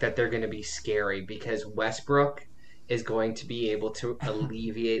think that they're going to be scary because Westbrook is going to be able to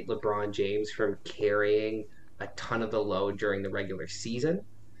alleviate LeBron James from carrying a ton of the load during the regular season,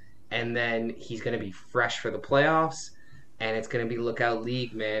 and then he's going to be fresh for the playoffs, and it's going to be lookout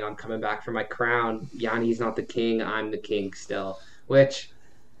league, man. I'm coming back for my crown. Yanni's not the king. I'm the king still, which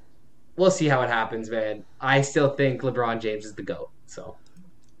we'll see how it happens, man. I still think LeBron James is the GOAT, so...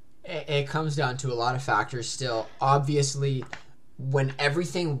 It comes down to a lot of factors still. Obviously, when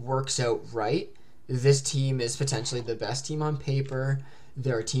everything works out right, this team is potentially the best team on paper.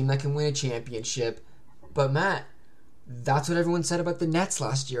 They're a team that can win a championship. But, Matt, that's what everyone said about the Nets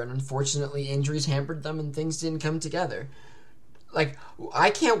last year, and unfortunately injuries hampered them and things didn't come together. Like,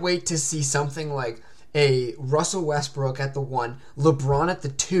 I can't wait to see something like a Russell Westbrook at the 1, LeBron at the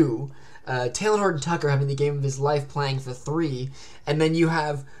 2, Taylor Horton Tucker having the game of his life playing the 3, and then you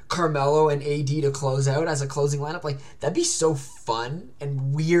have Carmelo and AD to close out as a closing lineup. Like, that'd be so fun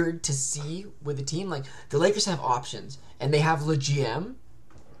and weird to see with a team. Like, the Lakers have options, and they have the GM.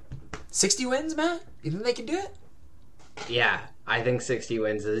 60 wins, Matt? You think they can do it? Yeah, I think 60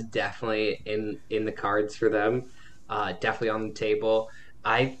 wins is definitely in the cards for them. Definitely on the table.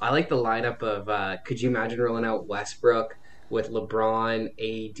 I like the lineup of, could you imagine rolling out Westbrook with LeBron,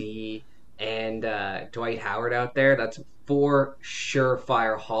 AD, and Dwight Howard out there? That's 4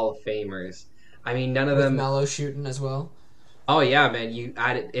 surefire Hall of Famers. I mean, none of them... Melo shooting as well. Oh, yeah, man. You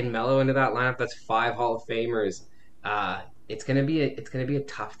add in Melo into that lineup, that's 5 Hall of Famers. It's gonna be a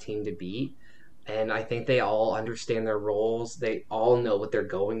tough team to beat, and I think they all understand their roles. They all know what they're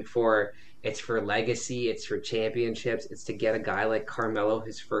going for, It's for legacy. It's for championships. It's to get a guy like Carmelo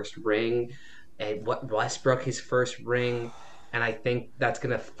his first ring, and Westbrook his first ring, and I think that's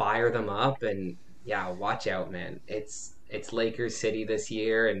gonna fire them up. And yeah, watch out, man. It's Lakers City this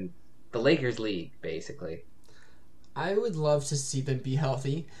year, and the Lakers League basically. I would love to see them be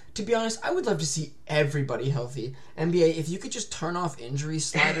healthy. To be honest, I would love to see everybody healthy. NBA, if you could just turn off injury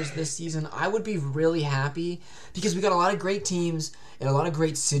sliders this season, I would be really happy because we got a lot of great teams and a lot of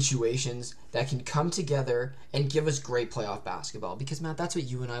great situations that can come together and give us great playoff basketball. Because, Matt, that's what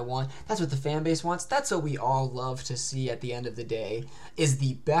you and I want. That's what the fan base wants. That's what we all love to see at the end of the day, is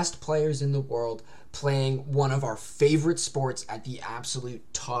the best players in the world playing one of our favorite sports at the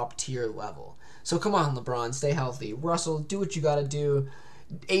absolute top tier level. So come on, LeBron, stay healthy. Russell, do what you gotta do.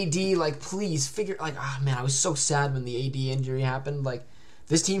 AD, please figure, man, I was so sad when the AD injury happened.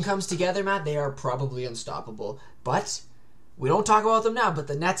 This team comes together, Matt, they are probably unstoppable. But we don't talk about them now, but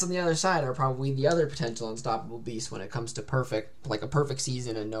the Nets on the other side are probably the other potential unstoppable beast when it comes to a perfect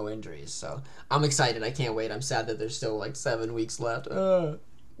season and no injuries. So I'm excited. I can't wait. I'm sad that there's still 7 weeks left.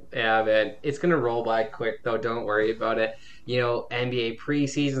 Yeah, man. It's going to roll by quick, though. Don't worry about it. NBA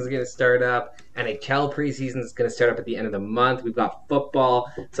preseason is going to start up. NHL preseason is going to start up at the end of the month. We've got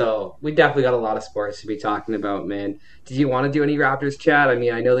football. So we definitely got a lot of sports to be talking about, man. Did you want to do any Raptors chat? I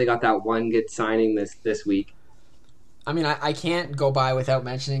mean, I know they got that one good signing this week. I mean, I can't go by without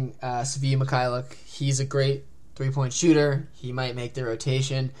mentioning Svi Mikhailuk. He's a great three-point shooter. He might make the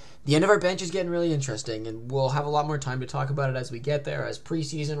rotation. The end of our bench is getting really interesting, and we'll have a lot more time to talk about it as we get there, as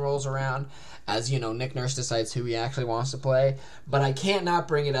preseason rolls around, as, Nick Nurse decides who he actually wants to play. But I can't not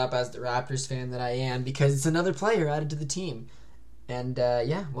bring it up as the Raptors fan that I am, because it's another player added to the team. And,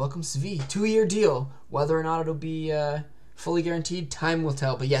 welcome Svi. 2-year deal. Whether or not it'll be fully guaranteed, time will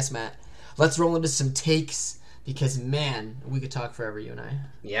tell. But yes, Matt, let's roll into some takes, because, man, we could talk forever, you and I.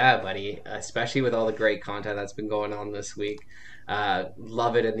 Yeah, buddy, especially with all the great content that's been going on this week.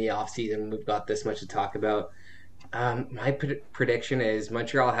 Love it in the offseason. We've got this much to talk about. My prediction is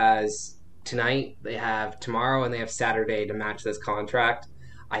Montreal has tonight, they have tomorrow, and they have Saturday to match this contract.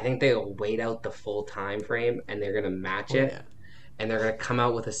 I think they'll wait out the full time frame, and they're going to match it. Yeah. And they're going to come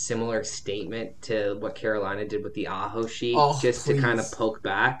out with a similar statement to what Carolina did with the Aho sheet, to kind of poke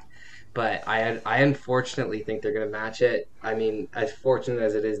back. But I unfortunately think they're going to match it. I mean, as fortunate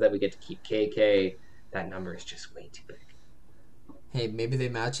as it is that we get to keep KK, that number is just way too big. Hey, maybe they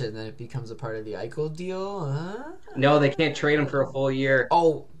match it and then it becomes a part of the Eichel deal, huh? No, they can't trade him for a full year.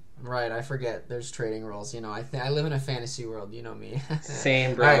 Oh, right, I forget. There's trading rules. I live in a fantasy world. You know me.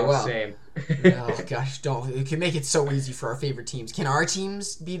 Same, bro. Right, same. Oh, gosh, don't. It can make it so easy for our favorite teams. Can our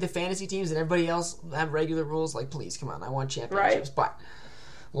teams be the fantasy teams and everybody else have regular rules? Please, come on. I want championships. Right. But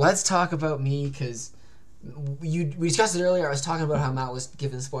let's talk about me, because we discussed it earlier. I was talking about how Matt was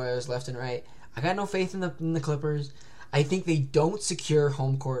giving spoilers left and right. I got no faith in the Clippers. I think they don't secure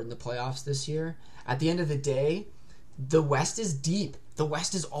home court in the playoffs this year. At the end of the day, the West is deep. The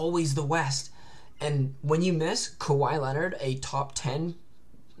West is always the West. And when you miss Kawhi Leonard, a top 10,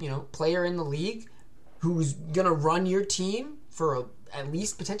 player in the league, who's going to run your team for at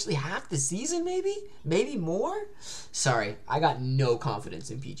least potentially half the season, maybe more. Sorry, I got no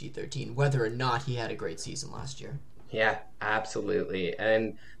confidence in PG-13, whether or not he had a great season last year. Yeah, absolutely.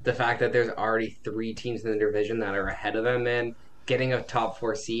 And the fact that there's already 3 teams in the division that are ahead of them, man, getting a top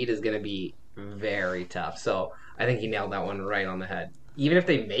 4 seed is going to be very tough. So I think he nailed that one right on the head. Even if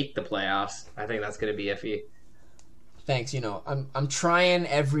they make the playoffs, I think that's going to be iffy. Thanks. I'm trying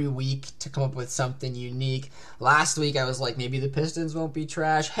every week to come up with something unique. Last week I was like, maybe the Pistons won't be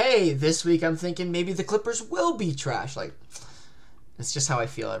trash. Hey, this week I'm thinking maybe the Clippers will be trash. It's just how I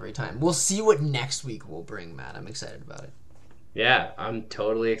feel every time. We'll see what next week will bring, Matt. I'm excited about it. Yeah, I'm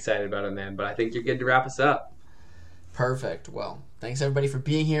totally excited about it, man. But I think you're good to wrap us up. Perfect. Well, thanks everybody for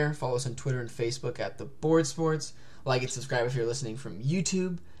being here. Follow us on Twitter and Facebook at The Board Sports. Like and subscribe if you're listening from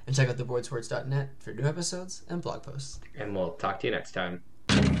YouTube. And check out theboardsports.net for new episodes and blog posts. And we'll talk to you next time.